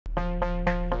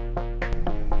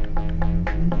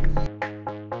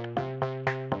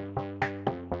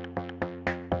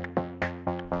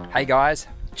Hey guys,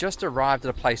 just arrived at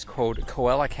a place called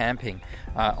Cowella Camping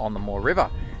on the Moore River.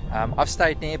 I've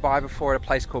stayed nearby before at a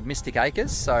place called Mystic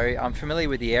Acres, so I'm familiar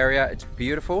with the area. It's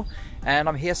beautiful, and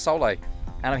I'm here solo.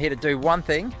 And I'm here to do one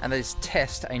thing, and that is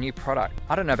test a new product.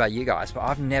 I don't know about you guys, but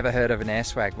I've never heard of an air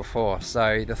swag before,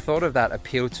 so the thought of that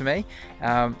appealed to me.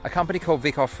 A company called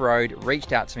Vic Off-Road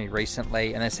reached out to me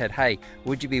recently and they said, hey,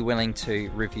 would you be willing to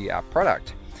review our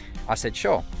product? I said,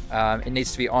 sure. It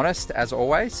needs to be honest, as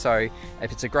always, so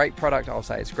if it's a great product, I'll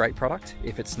say it's a great product.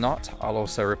 If it's not, I'll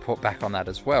also report back on that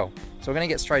as well. So we're going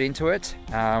to get straight into it.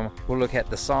 We'll look at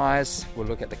the size, we'll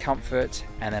look at the comfort,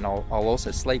 and then I'll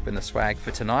also sleep in the swag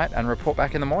for tonight and report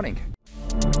back in the morning.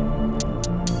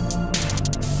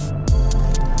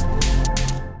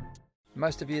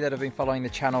 Most of you that have been following the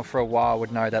channel for a while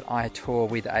would know that I tour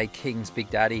with a King's Big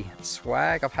Daddy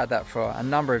swag. I've had that for a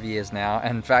number of years now,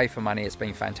 and value for money, it's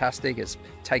been fantastic. It's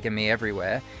taken me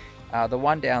everywhere. The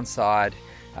one downside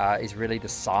is really the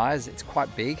size. It's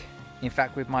quite big. In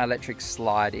fact, with my electric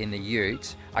slide in the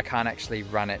ute, I can't actually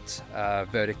run it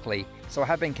vertically. So I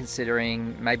have been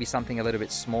considering maybe something a little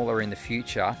bit smaller in the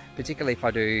future, particularly if I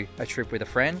do a trip with a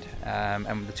friend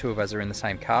and the two of us are in the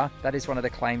same car. That is one of the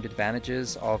claimed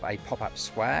advantages of a pop-up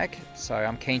swag. So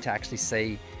I'm keen to actually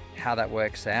see how that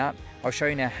works out. I'll show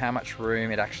you now how much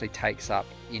room it actually takes up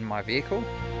in my vehicle.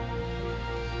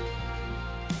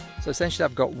 So essentially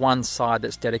I've got one side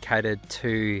that's dedicated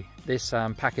to this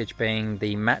package being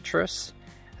the mattress.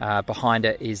 Behind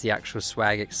it is the actual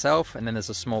swag itself, and then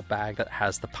there's a small bag that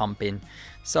has the pump in.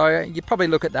 So you probably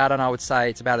look at that and I would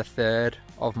say it's about a third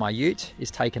of my ute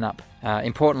is taken up.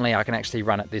 Importantly, I can actually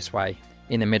run it this way.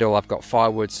 In the middle I've got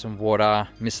firewood, some water,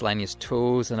 miscellaneous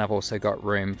tools, and I've also got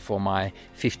room for my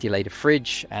 50-litre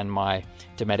fridge and my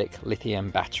Dometic lithium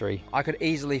battery. I could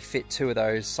easily fit two of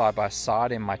those side by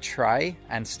side in my tray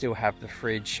and still have the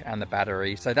fridge and the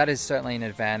battery. So that is certainly an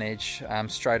advantage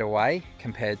straight away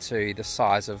compared to the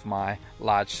size of my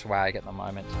large swag at the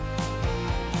moment.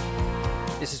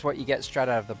 This is what you get straight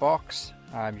out of the box.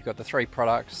 You've got the three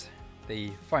products: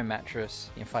 the foam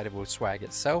mattress, the inflatable swag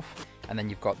itself, and then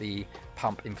you've got the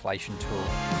pump inflation tool.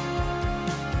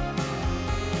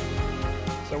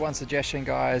 So one suggestion,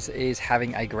 guys, is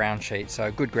having a ground sheet. So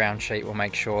a good ground sheet will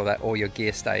make sure that all your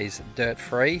gear stays dirt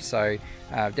free. So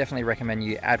definitely recommend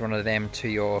you add one of them to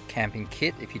your camping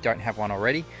kit if you don't have one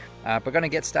already. We're going to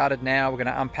get started now. We're going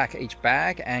to unpack each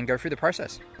bag and go through the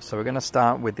process. So we're going to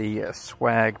start with the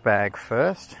swag bag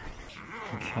first.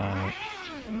 Okay.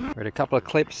 We've got a couple of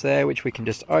clips there which we can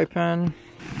just open.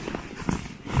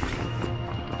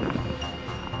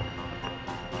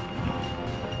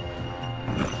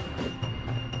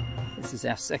 This is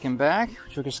our second bag,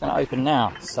 which we're just going to open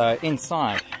now. So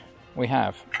inside we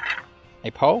have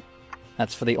a pole,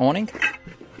 that's for the awning.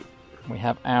 We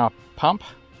have our pump,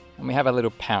 and we have a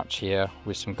little pouch here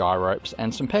with some guy ropes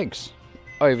and some pegs.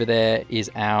 Over there is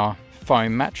our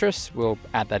foam mattress. We'll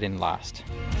add that in last.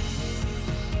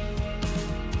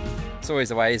 It's always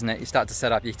the way, isn't it? You start to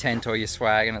set up your tent or your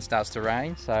swag and it starts to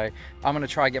rain. So I'm going to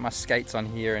try and get my skates on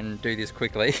here and do this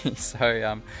quickly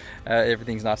so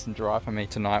everything's nice and dry for me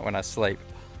tonight when I sleep.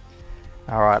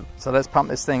 Alright, so let's pump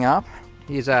this thing up.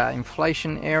 Here's our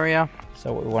inflation area.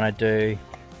 So what we want to do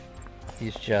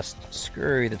is just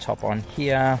screw the top on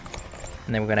here,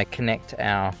 and then we're going to connect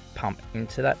our pump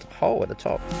into that hole at the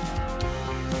top.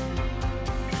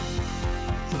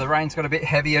 So the rain's got a bit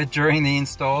heavier during the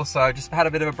install, so I just had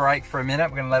a bit of a break for a minute.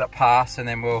 We're going to let it pass and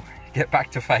then we'll get back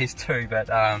to phase two, but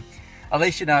at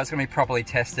least you know it's going to be properly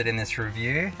tested in this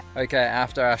review. Okay,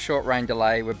 after our short rain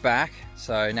delay, we're back,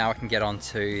 so now I can get on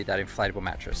to that inflatable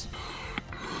mattress.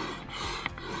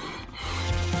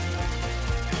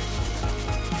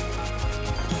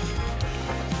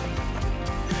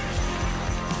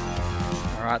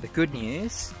 Alright, the good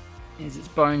news is it's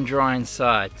bone dry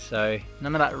inside, so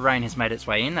none of that rain has made its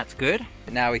way in. That's good.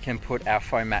 But now we can put our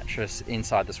foam mattress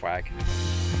inside the swag.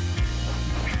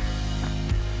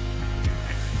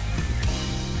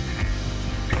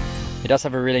 It does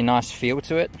have a really nice feel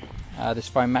to it, this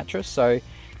foam mattress. So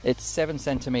it's 7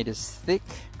 centimeters thick,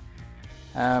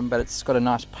 but it's got a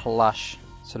nice plush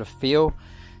sort of feel.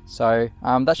 So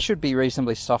that should be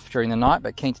reasonably soft during the night,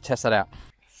 but keen to test that out.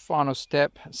 Final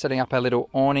step, setting up our little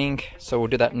awning, so we'll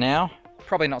do that now.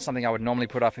 Probably not something I would normally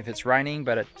put up if it's raining,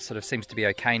 but it sort of seems to be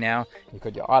okay now. You've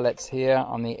got your eyelets here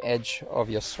on the edge of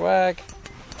your swag.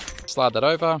 Slide that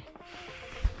over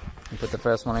and put the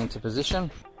first one into position.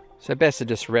 So best to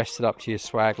just rest it up to your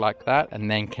swag like that, and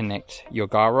then connect your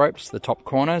guy ropes to the top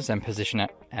corners and position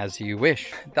it as you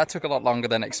wish. That took a lot longer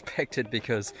than expected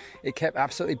because it kept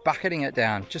absolutely bucketing it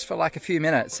down just for like a few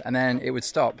minutes and then it would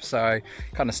stop. So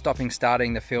kind of stopping,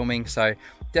 starting the filming. So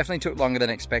Definitely took longer than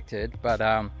expected, but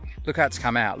look how it's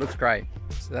come out. Looks great.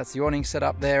 So that's the awning set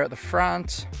up there at the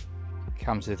front.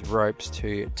 Comes with ropes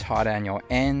to tie down your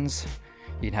ends.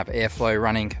 You can have airflow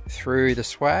running through the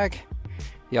swag.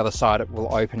 The other side it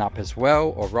will open up as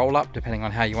well, or roll up, depending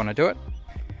on how you want to do it.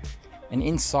 And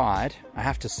inside, I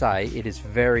have to say, it is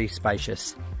very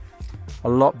spacious. A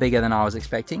lot bigger than I was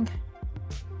expecting.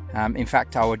 In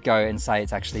fact, I would go and say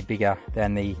it's actually bigger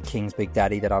than the King's Big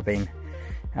Daddy that I've been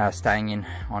staying in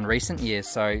on recent years.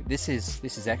 So this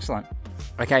is excellent.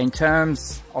 Okay, in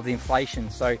terms of the inflation,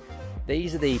 so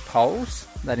these are the poles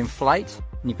that inflate,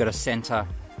 and you've got a center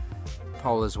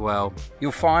pole as well.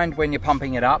 You'll find when you're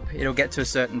pumping it up, it'll get to a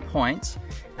certain point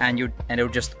and it'll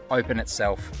just open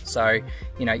itself. So,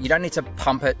 you know, you don't need to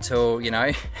pump it till, you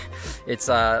know, it's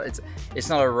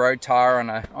not a road tire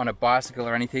on a bicycle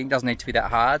or anything. It doesn't need to be that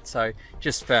hard. So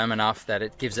just firm enough that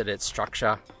it gives it its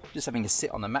structure. Just having to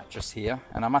sit on the mattress here,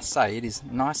 and I must say it is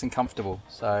nice and comfortable.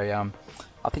 So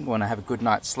I think we're gonna have a good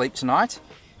night's sleep tonight.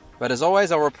 But as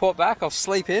always, I'll report back, I'll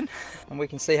sleep in, and we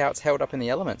can see how it's held up in the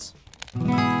elements.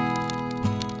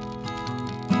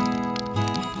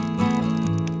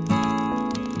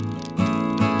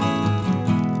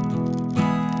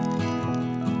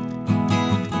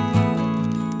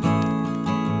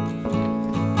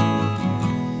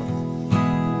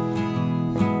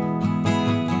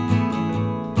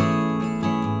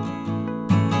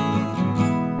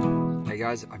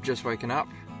 Guys, I've just woken up.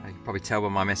 You can probably tell by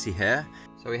my messy hair.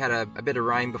 So we had a bit of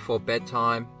rain before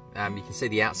bedtime. You can see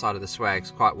the outside of the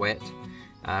swag's quite wet,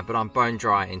 but I'm bone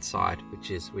dry inside,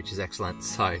 which is excellent.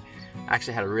 So I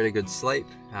actually had a really good sleep.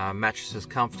 Mattress was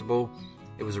comfortable.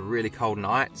 It was a really cold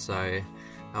night, so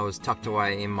I was tucked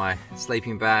away in my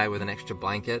sleeping bag with an extra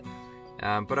blanket.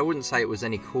 But I wouldn't say it was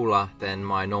any cooler than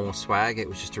my normal swag. It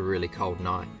was just a really cold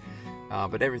night.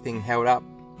 But everything held up.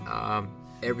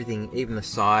 Everything, even the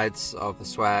sides of the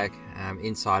swag,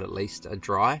 inside at least, are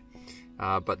dry,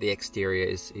 but the exterior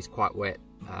is quite wet.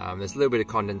 There's a little bit of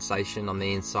condensation on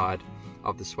the inside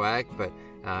of the swag, but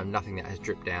nothing that has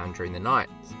dripped down during the night.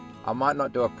 I might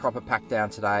not do a proper pack down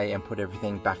today and put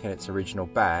everything back in its original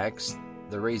bags.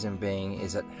 The reason being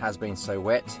is it has been so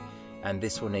wet, and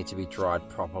this will need to be dried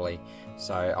properly.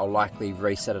 So I'll likely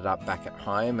reset it up back at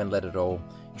home and let it all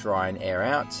dry and air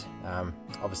out.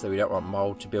 Obviously we don't want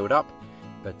mold to build up.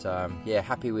 But yeah,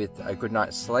 happy with a good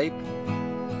night's sleep.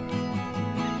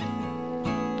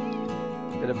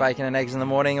 Bit of bacon and eggs in the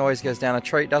morning always goes down a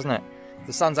treat, doesn't it?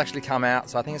 The sun's actually come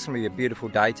out, so I think it's going to be a beautiful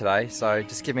day today. So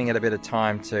just giving it a bit of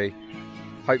time to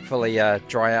hopefully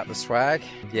dry out the swag.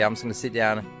 Yeah, I'm just going to sit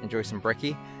down and enjoy some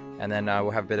brekkie, and then we'll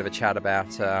have a bit of a chat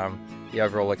about the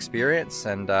overall experience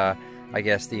and I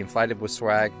guess the inflatable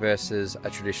swag versus a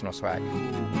traditional swag.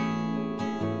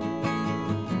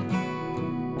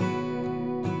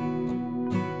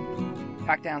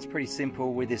 Pack down's pretty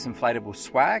simple with this inflatable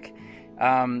swag,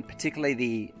 particularly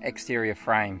the exterior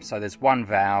frame. So there's one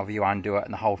valve, you undo it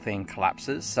and the whole thing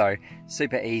collapses, so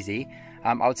super easy.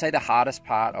 I would say the hardest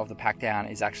part of the pack down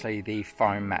is actually the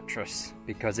foam mattress,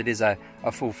 because it is a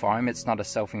full foam, it's not a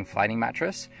self-inflating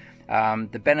mattress.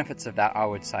 The benefits of that, I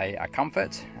would say, are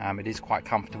comfort. It is quite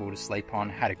comfortable to sleep on,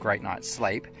 had a great night's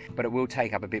sleep, but it will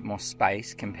take up a bit more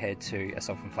space compared to a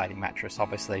self-inflating mattress,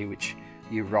 obviously, which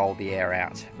you roll the air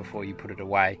out before you put it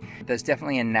away. There's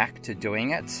definitely a knack to doing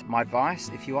it. My advice,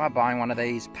 if you are buying one of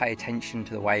these, pay attention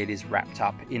to the way it is wrapped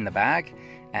up in the bag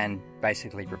and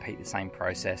basically repeat the same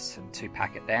process to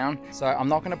pack it down. So I'm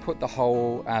not going to put the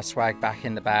whole swag back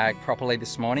in the bag properly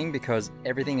this morning because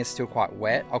everything is still quite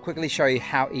wet. I'll quickly show you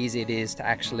how easy it is to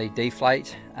actually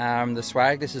deflate the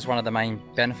swag. This is one of the main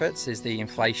benefits, is the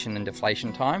inflation and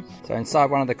deflation time. So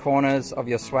inside one of the corners of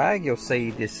your swag, you'll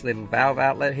see this little valve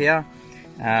outlet here.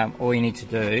 All you need to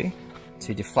do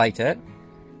to deflate it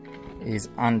is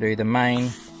undo the main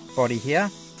body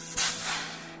here.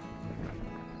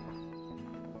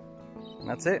 And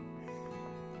that's it.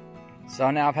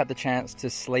 So now I've had the chance to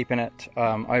sleep in it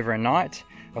over a night.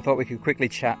 I thought we could quickly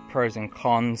chat pros and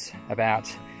cons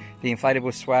about the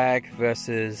inflatable swag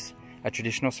versus a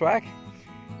traditional swag.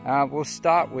 We'll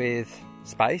start with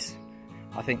space.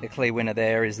 I think the clear winner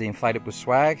there is the inflatable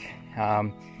swag.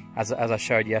 As I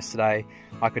showed yesterday,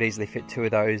 I could easily fit 2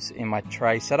 of those in my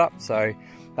tray setup, so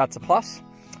that's a plus.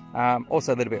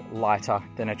 Also a little bit lighter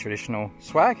than a traditional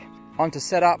swag. Onto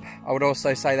setup, I would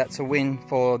also say that's a win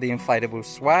for the inflatable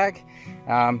swag.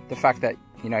 The fact that,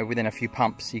 you know, within a few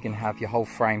pumps you can have your whole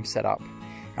frame set up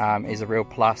is a real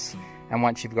plus. And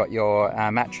once you've got your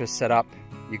mattress set up,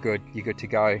 you're good to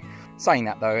go. Saying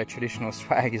that though, a traditional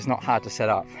swag is not hard to set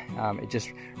up. It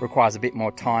just requires a bit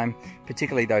more time,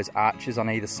 particularly those arches on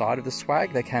either side of the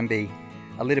swag. They can be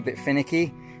a little bit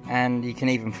finicky. and you can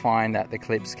even find that the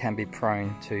clips can be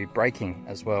prone to breaking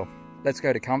as well. Let's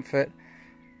go to comfort.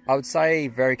 I would say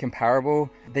very comparable.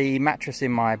 The mattress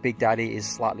in my Big Daddy is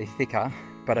slightly thicker,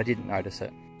 but I didn't notice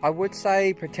it. I would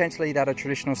say potentially that a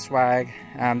traditional swag,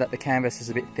 that the canvas is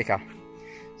a bit thicker.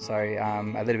 So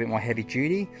a little bit more heavy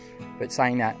duty, but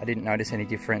saying that, I didn't notice any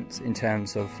difference in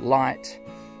terms of light,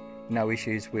 no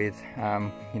issues with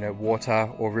you know,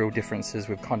 water or real differences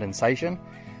with condensation.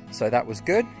 So that was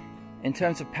good. In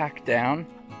terms of pack down,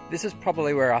 this is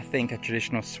probably where I think a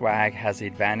traditional swag has the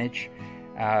advantage.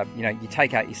 You know, you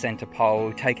take out your center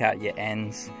pole, take out your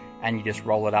ends, and you just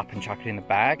roll it up and chuck it in the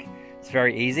bag. It's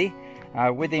very easy.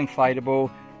 With the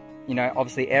inflatable, you know,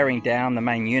 obviously airing down the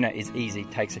main unit is easy,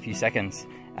 it takes a few seconds.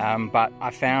 But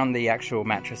I found the actual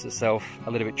mattress itself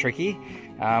a little bit tricky.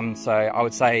 So I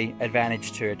would say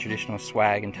advantage to a traditional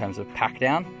swag in terms of pack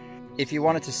down. If you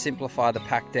wanted to simplify the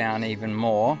pack down even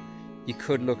more, you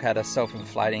could look at a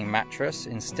self-inflating mattress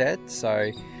instead.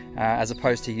 So as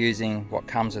opposed to using what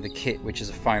comes with a kit, which is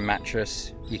a foam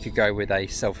mattress, you could go with a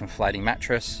self-inflating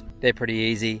mattress. They're pretty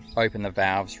easy. Open the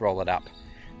valves, roll it up.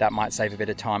 That might save a bit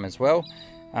of time as well,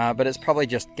 but it's probably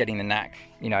just getting the knack.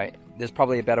 You know, there's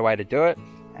probably a better way to do it,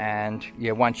 and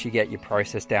yeah, once you get your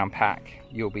process down pat,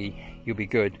 you'll be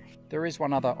good. There is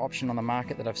one other option on the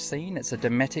market that I've seen. It's a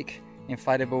Dometic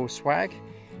inflatable swag.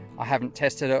 I haven't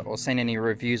tested it or seen any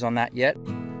reviews on that yet.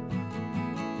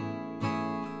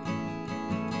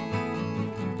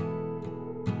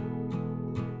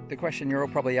 The question you're all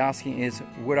probably asking is,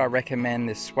 would I recommend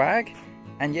this swag?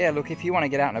 And yeah, look, if you want to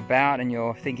get out and about and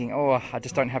you're thinking, oh, I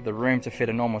just don't have the room to fit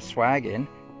a normal swag in,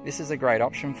 this is a great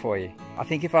option for you. I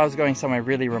think if I was going somewhere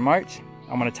really remote,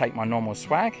 I'm going to take my normal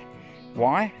swag.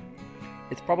 Why?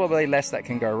 It's probably less that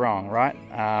can go wrong, right?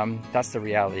 That's the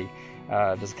reality.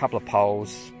 There's a couple of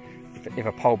poles. If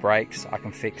a pole breaks, I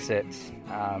can fix it,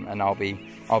 and I'll be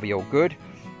all good.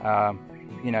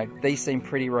 You know, these seem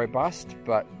pretty robust,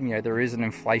 but you know, there is an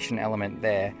inflation element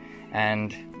there,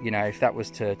 and you know, if that was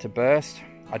to burst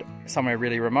somewhere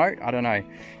really remote, I don't know.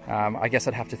 I guess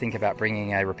I'd have to think about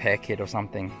bringing a repair kit or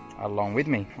something along with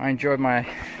me. I enjoyed my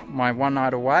one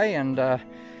night away, and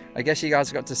I guess you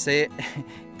guys got to see it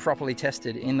properly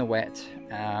tested in the wet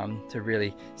to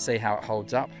really see how it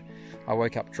holds up. I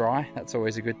woke up dry, that's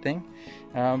always a good thing.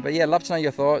 But yeah, love to know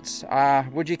your thoughts.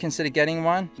 Would you consider getting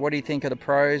one? What do you think of the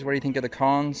pros? What do you think of the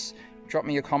cons? Drop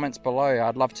me your comments below,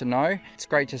 I'd love to know. It's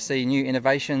great to see new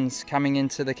innovations coming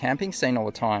into the camping scene all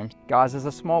the time. Guys, as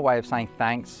a small way of saying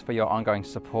thanks for your ongoing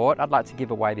support, I'd like to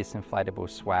give away this inflatable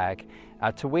swag.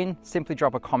 To win, simply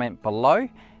drop a comment below,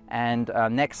 and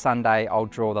next Sunday I'll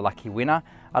draw the lucky winner.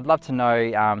 I'd love to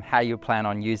know how you plan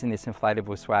on using this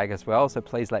inflatable swag as well, so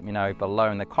please let me know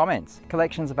below in the comments.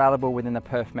 Collections available within the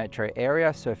Perth metro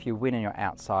area, so if you win and you're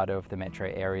outside of the metro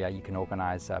area, you can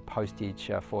organise postage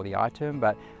for the item.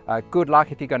 But good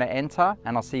luck if you're going to enter,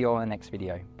 and I'll see you all in the next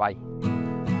video. Bye.